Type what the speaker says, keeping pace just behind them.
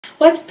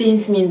What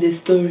pains me in the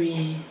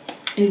story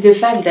is the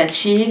fact that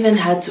she even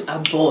had to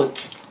abort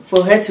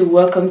for her to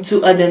welcome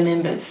 2 other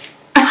members.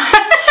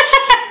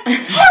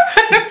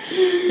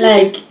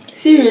 Like,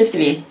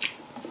 seriously.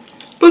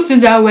 Put it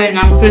that way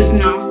now, please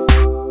now.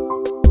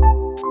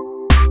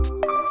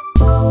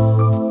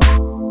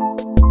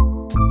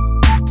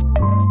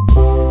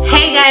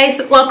 Hey guys,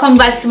 welcome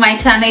back to my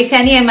channel. If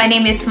you're new, my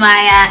name is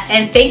Maya,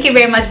 and thank you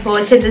very much for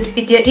watching this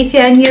video. If you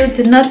are new,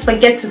 do not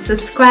forget to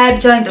subscribe,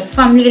 join the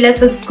family, let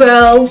us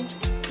grow,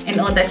 and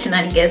all that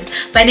shenanigans.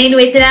 But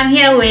anyway, today I'm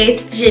here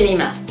with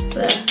Jemima.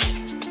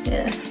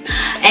 Yeah.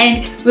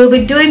 And we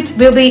are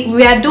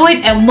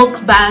doing a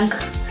mukbang,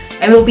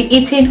 and we'll be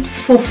eating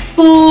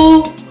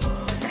fufu.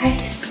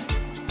 Guys,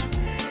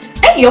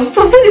 hey, your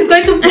fufu is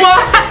going to pour.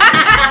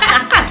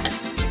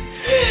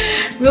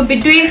 We'll be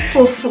doing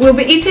fufu. We'll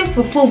be eating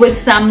fufu with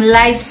some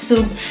light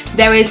soup.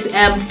 There is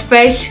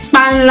fresh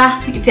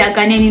panla. If you are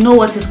Ghanaian, you know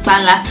what is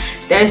panla.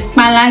 There is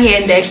panla here,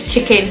 and there's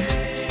chicken.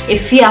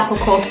 Ifia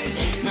cocoa.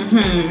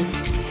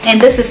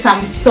 And this is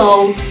some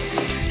salt.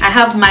 I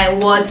have my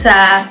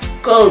water,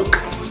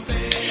 Coke,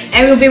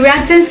 and we'll be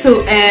reacting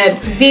to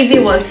Vivi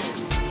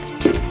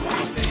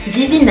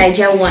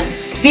Niger 1.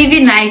 Vivi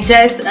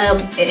Niger's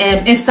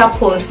Insta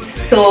post.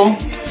 So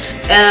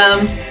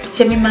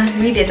Jemima,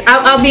 read it.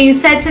 I'll be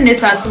inserting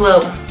it as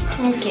well.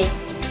 Okay.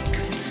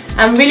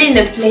 I'm really in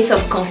a place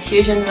of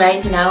confusion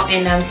right now,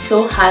 and I'm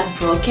so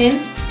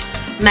heartbroken.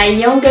 My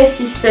younger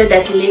sister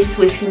that lives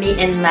with me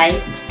and my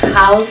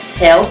house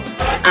help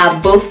are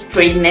both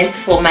pregnant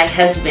for my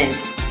husband.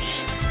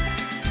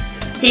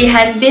 He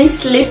has been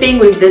sleeping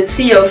with the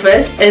 3 of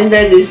us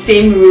under the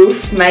same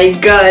roof. My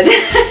God.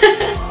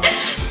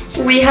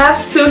 We have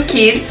 2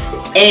 kids,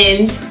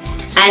 and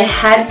I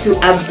had to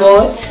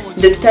abort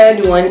the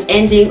 3rd one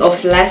ending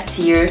of last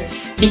year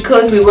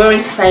because we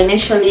weren't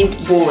financially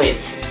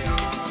buoyant.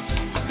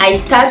 I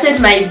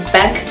started my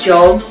bank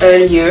job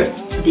earlier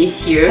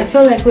this year. I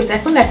feel like I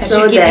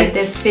should give it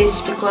the fish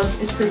because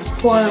it is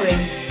pouring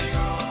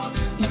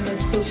in the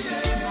soup.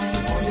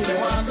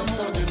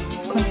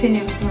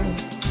 Continue.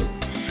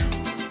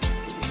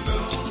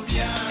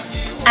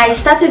 I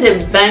started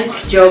a bank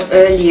job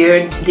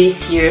earlier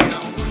this year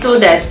so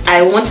that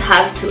I won't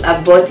have to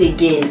abort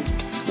again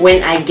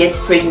when I get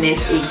pregnant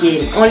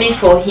again, only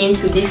for him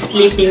to be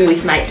sleeping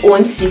with my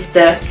own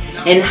sister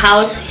and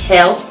house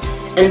help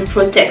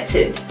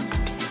unprotected.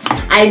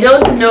 I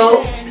don't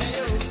know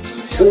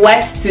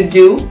what to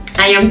do.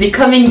 I am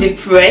becoming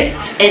depressed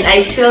and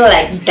I feel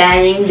like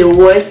dying. The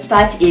worst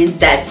part is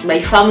that my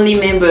family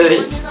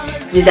members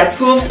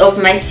disapproved of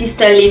my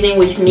sister living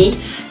with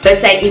me,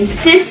 but I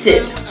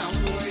insisted.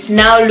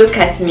 Now look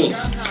at me.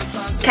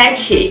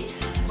 Kachi,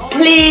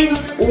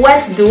 please,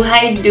 what do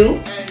I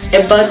do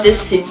about this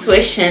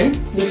situation?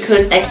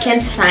 Because I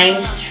can't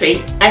find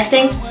straight. I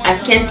think I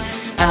can't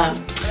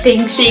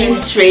think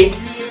straight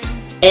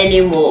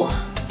anymore.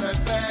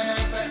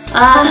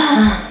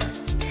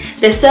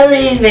 The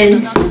story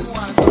even.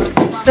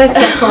 First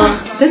of all,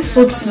 this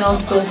food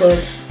smells so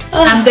good.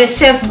 I'm the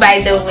chef,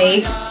 by the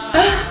way.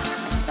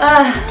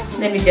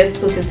 Let me just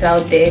put it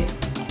out there.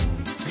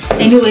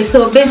 Anyway,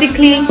 so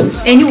basically,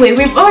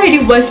 we've already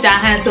washed our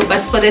hands, so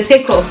but for the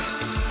sake of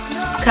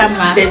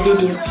camera, the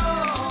video.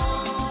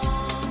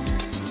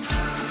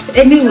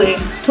 Anyway,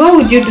 what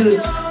would you do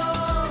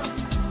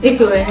if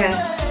you were here?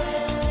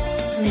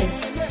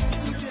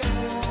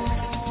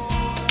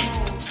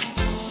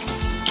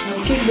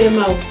 I'll kick them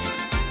out.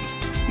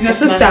 Your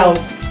sister?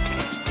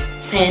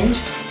 And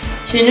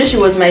she knew she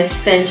was my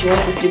sister and she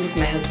wanted to sleep with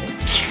my husband.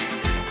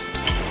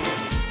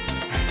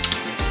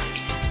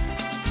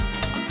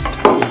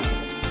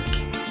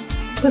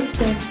 What's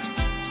that?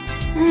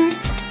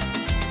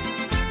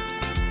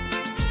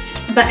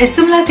 But a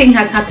similar thing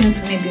has happened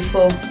to me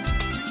before.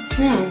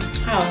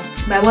 How?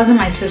 But it wasn't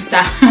my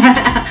sister.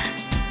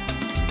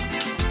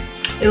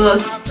 It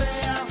was.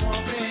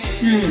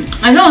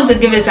 I don't want to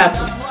give it up.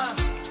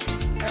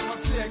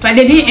 But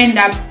they didn't end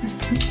up.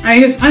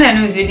 All I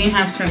know is they didn't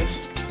have sense.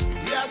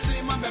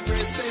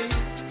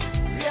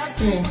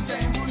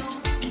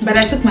 But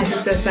I took my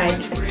sister's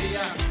side.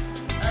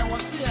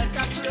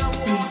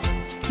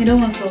 You don't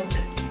want salt?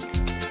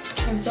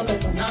 I'm sorry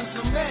for that.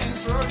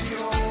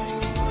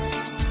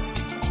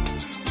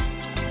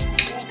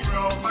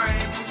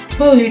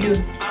 What will you do?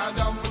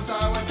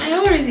 I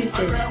already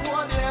said.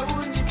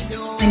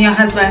 And your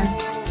husband?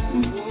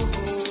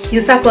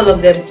 You sack all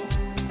of them.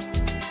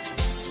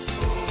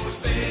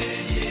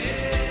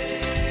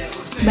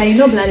 But you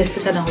know blood is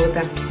thicker than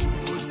water.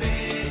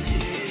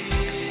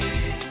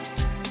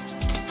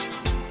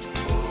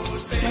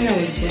 When I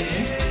was born,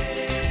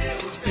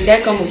 did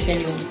I come with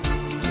anyone?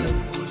 No.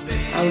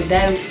 I would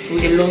die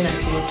with alone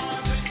as well.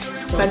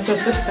 But your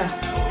sister?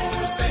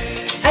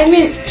 I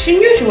mean, she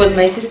knew she was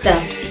my sister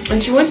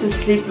and she wanted to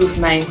sleep with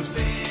my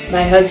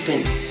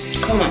husband.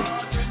 Come on.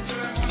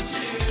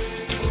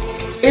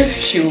 If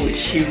she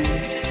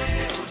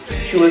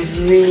was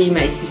really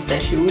my sister,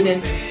 she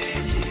wouldn't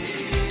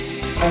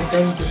have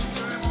done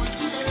this.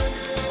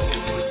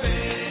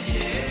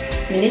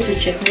 We need to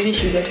check. Maybe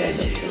she got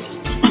adopted.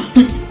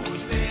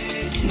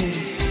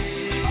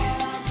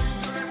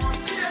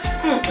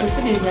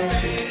 Food is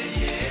nice.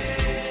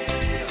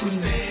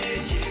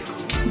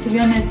 To be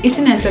honest,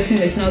 eating and talking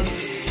is not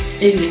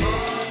Easy.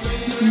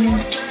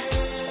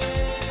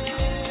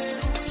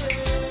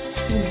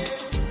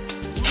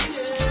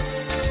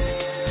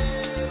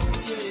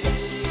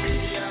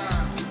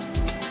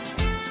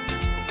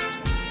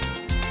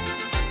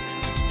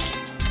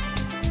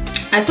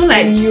 I feel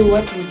like And you,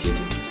 what would you do?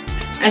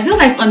 I feel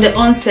like on the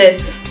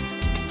onset,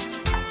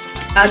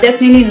 I'll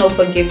definitely not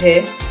forgive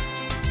her,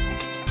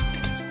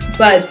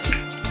 but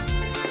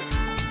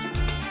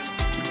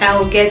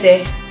I'll get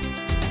there.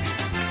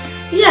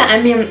 Yeah,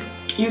 I mean,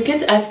 you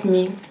can't ask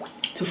me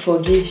to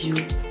forgive you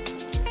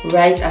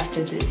right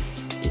after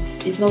this.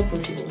 It's not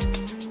possible.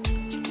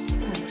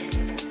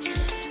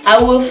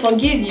 I will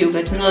forgive you,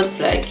 but not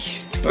like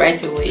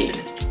right away.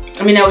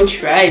 I mean, I will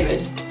try,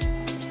 but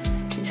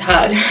it's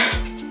hard.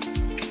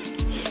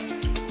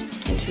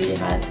 It's really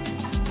hard.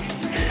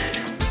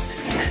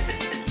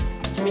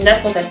 I mean,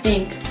 that's what I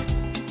think.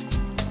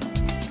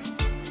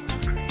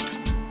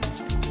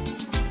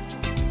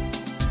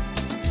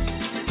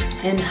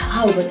 And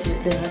how about the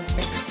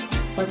husband?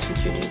 What would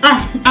you do?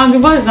 I'll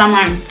divorce that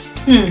man.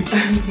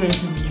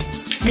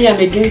 Me, I'm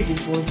against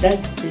divorce.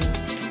 That's the thing.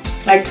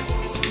 Like,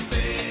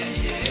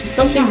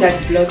 something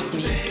that blocks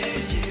me.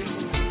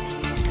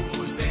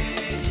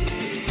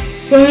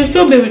 So you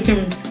still be with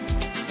him?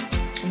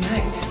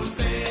 Right.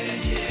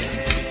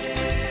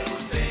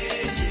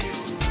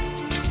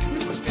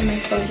 I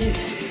might forgive.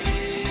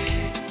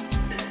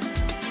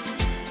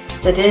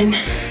 But then,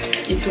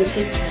 it will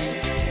take time.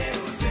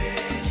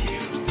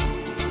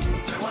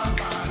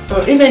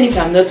 Or even if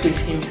I'm not with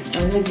him,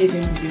 I'll not give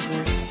him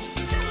divorce.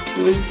 He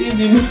will still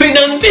be moving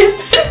on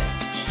papers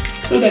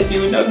so that he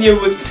will not be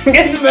able to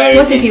get married.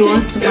 What if he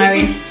wants to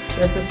marry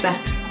your sister?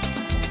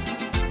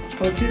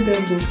 I'll kill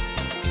them both.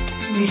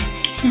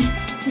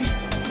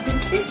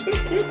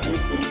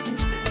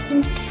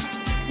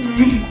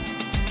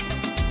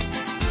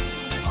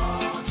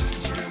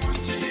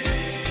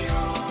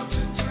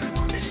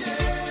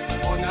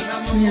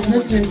 I'm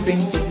not even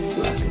praying for this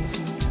to happen to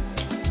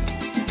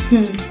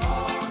me.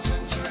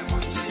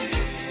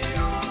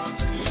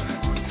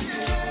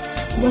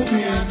 What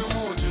man?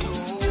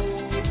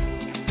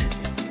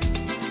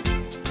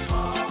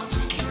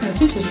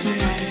 This is so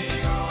nice.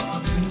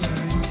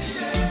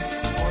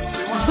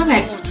 I feel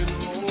like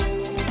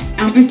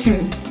I'm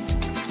eating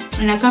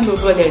and I can't be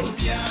bothered.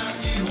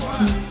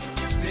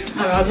 I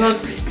got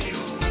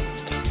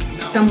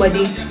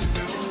somebody.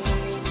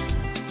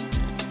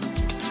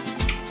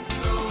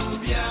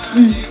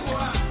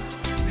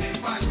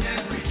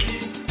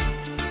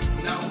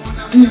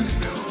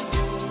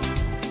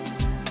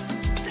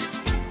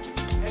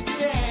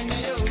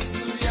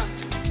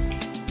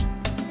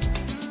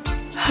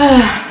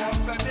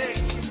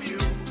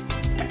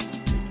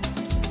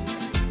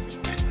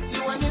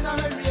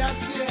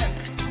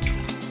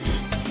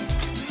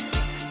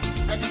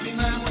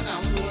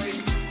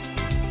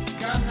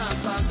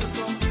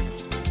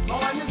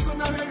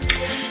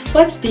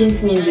 What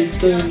pains me in the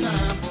story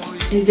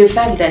is the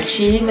fact that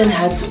she even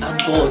had to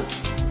abort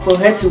for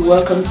her to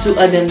welcome 2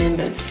 other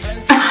members.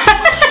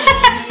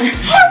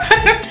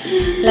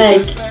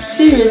 Like,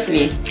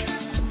 seriously.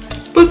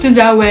 Put it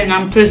that way and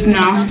I'm pissed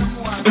now.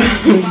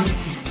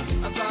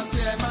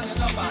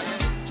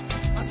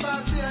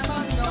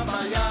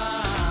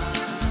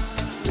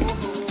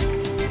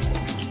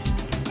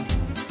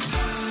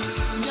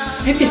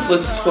 If it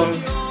was from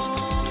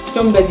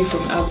somebody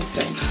from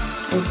outside,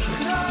 okay.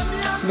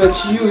 But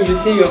you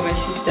say you're my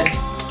sister,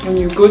 and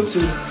you go to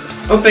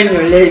open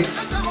your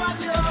legs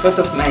in front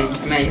of my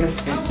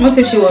husband. What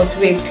if she was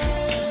raped?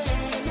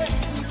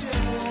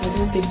 I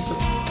don't think so.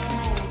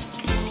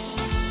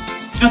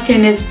 Okay,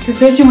 in the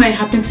situation where it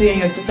happened to you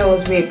and your sister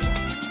was raped,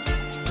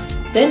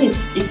 then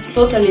it's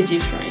totally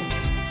different.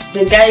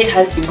 The guy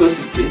has to go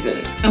to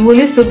prison. and will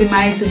you still be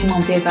married to him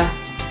on paper?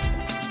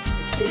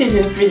 If he's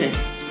in prison,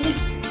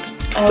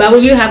 yeah. But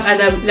will you have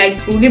other,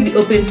 like, will you be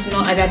open to know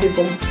other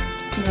people?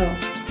 No.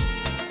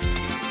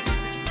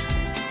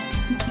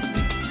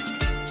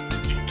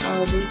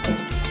 I'll be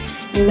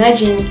stopped.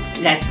 Imagine,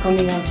 like,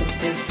 coming out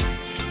of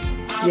this,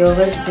 your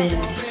husband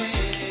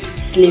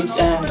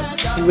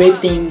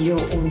raping your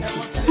own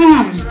sister.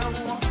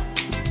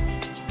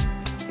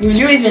 Will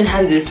you even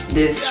have the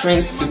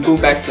strength to go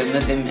back to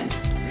another man?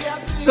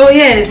 Oh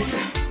yes,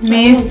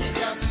 me.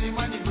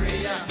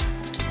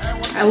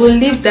 I will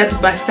leave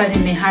that bastard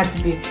in a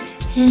heartbeat.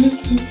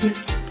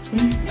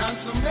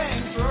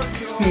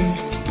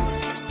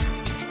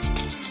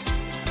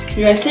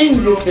 You are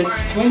saying this, but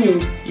when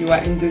you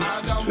are in this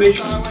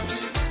situation,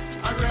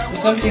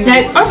 something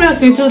like,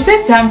 obviously it will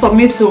take time for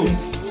me to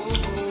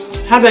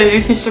have a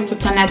relationship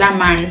with another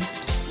man,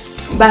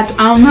 but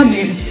I'll not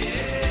be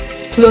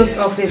closed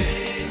off it.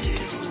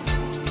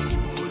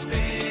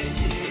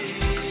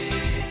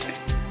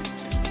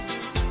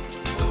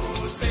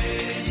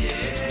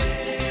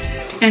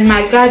 And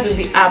my guard will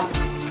be up.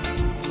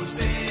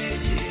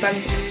 But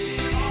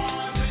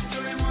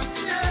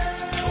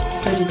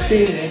as you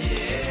say,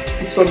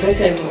 it's for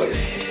better and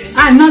worse.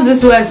 Not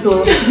this way,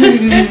 so. I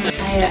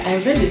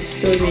read a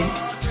story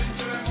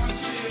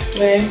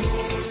where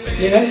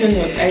the husband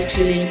was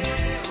actually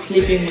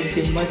sleeping with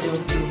the mother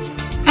of the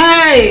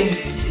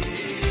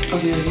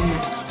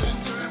woman.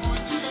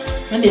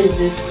 When is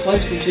this? What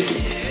would you do?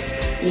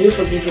 Will you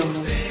forgive your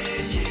mom?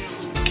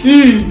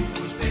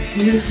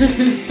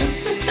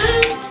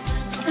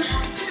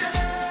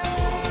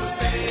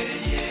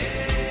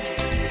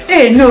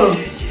 Hey, no.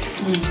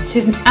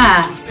 She's no.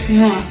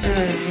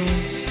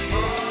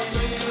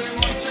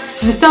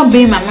 She stopped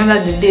being my mother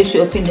the day she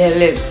opened her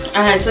lips.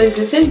 So it's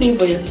the same thing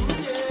for your sister.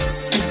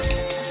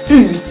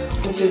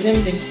 It's the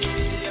same thing.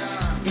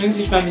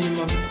 English family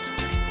mom.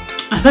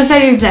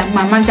 Especially if like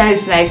my mother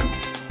is like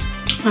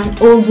an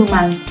old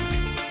woman.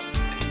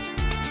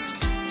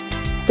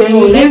 Then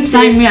you didn't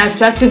find me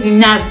attractive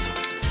enough.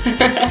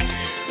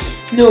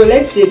 No,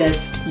 let's say that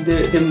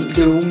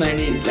the woman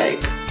is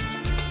like,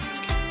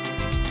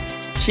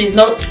 she's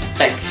not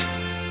like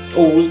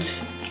old.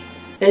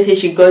 Let's say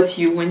she got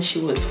you when she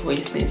was, for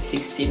instance,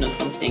 16 or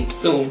something.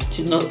 So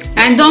she's not.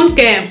 I don't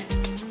care.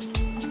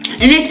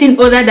 Anything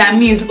older than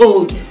me is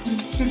old.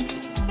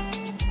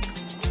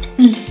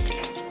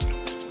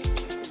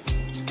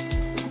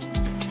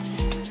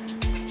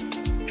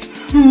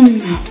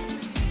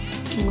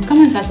 I'm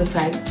becoming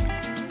satisfied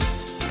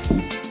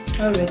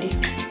already.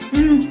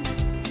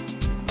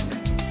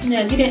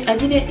 Yeah, I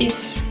didn't eat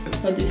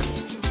for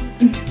this.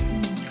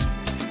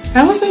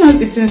 I wasn't not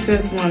eating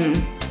since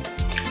morning.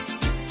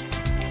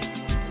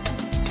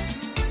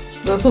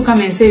 They also come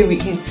and say we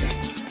eat.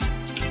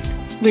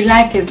 We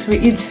like it, we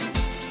eat.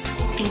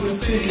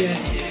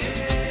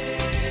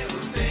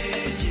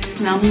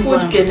 Now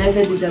food can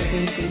never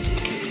disappoint me.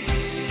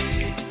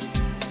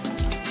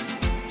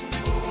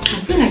 I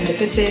feel like the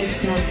pepper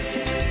is not.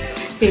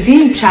 It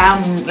didn't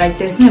charm, like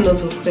there's not a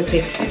lot of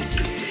pepper.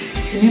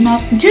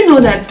 Do you know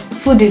that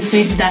food is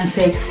sweet than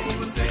sex?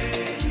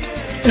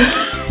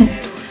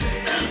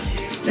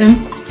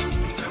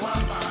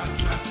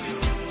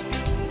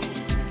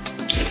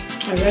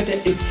 I rather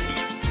eat.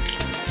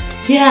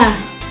 Yeah.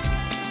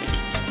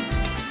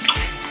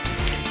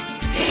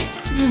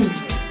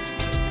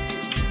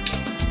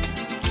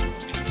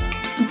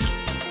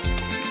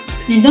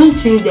 You don't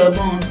chew the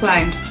bones,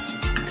 why?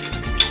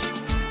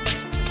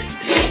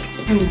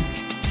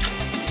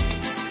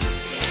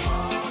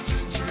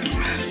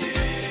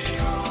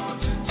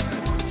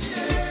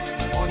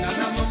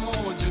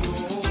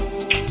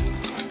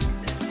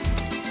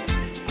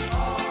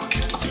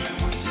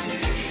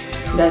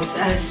 That's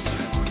us.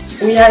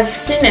 We have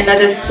seen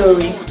another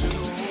story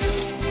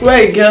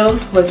where a girl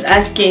was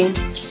asking,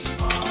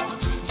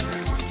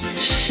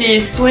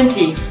 she's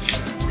 20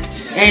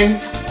 and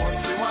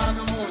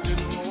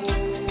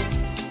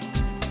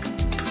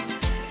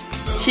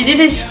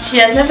she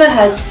has never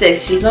had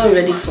sex, she's not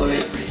ready for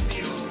it,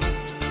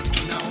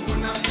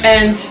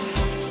 and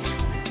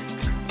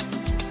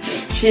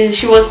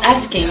she was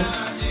asking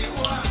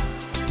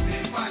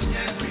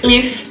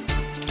if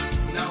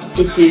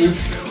it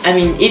is, I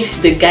mean,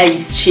 if the guy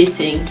is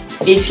cheating,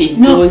 if he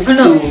goes to...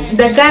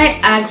 The guy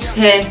asked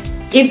her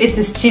if it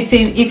is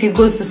cheating if he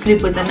goes to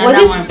sleep with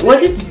another one.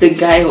 Was it the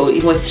guy or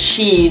it was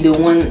she the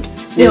one?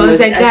 It was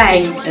the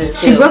guy.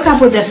 She broke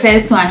up with the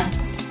first one,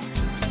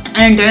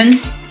 and then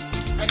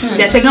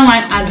the second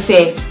one asked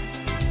her,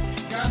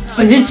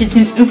 is it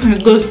cheating if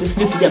he goes to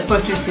sleep with the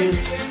prostitute?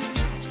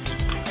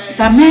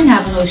 Some men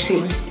have no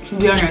shame, to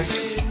be honest.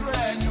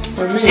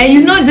 And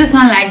you know this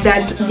one like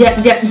that,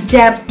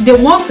 they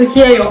want to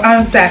hear your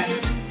answer,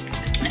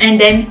 and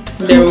then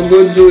they will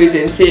go do it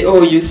and say,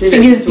 oh, you said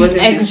that it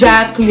wasn't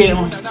exactly.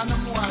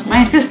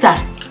 My sister,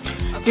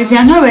 if you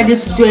are not ready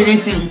to do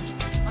anything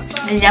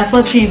and they are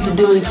forcing you to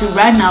do it, you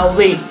run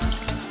away.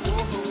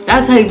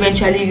 That's how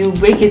eventually you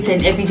break it,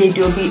 and every day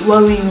they'll be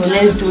worrying you,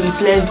 let's do it.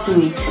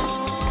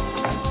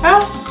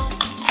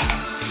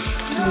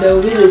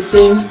 They'll be the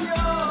same,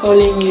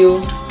 calling you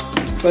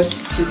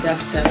prostitute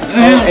after,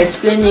 or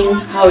explaining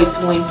how it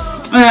went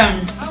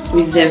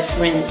with their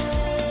friends.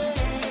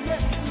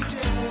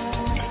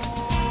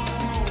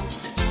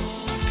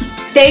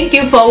 Thank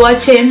you for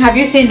watching. Have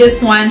you seen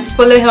this one?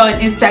 Follow her on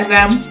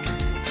Instagram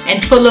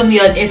and follow me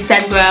on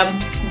Instagram.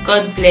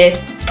 God bless.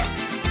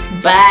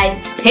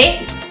 Bye.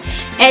 Peace.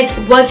 And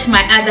watch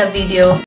my other video.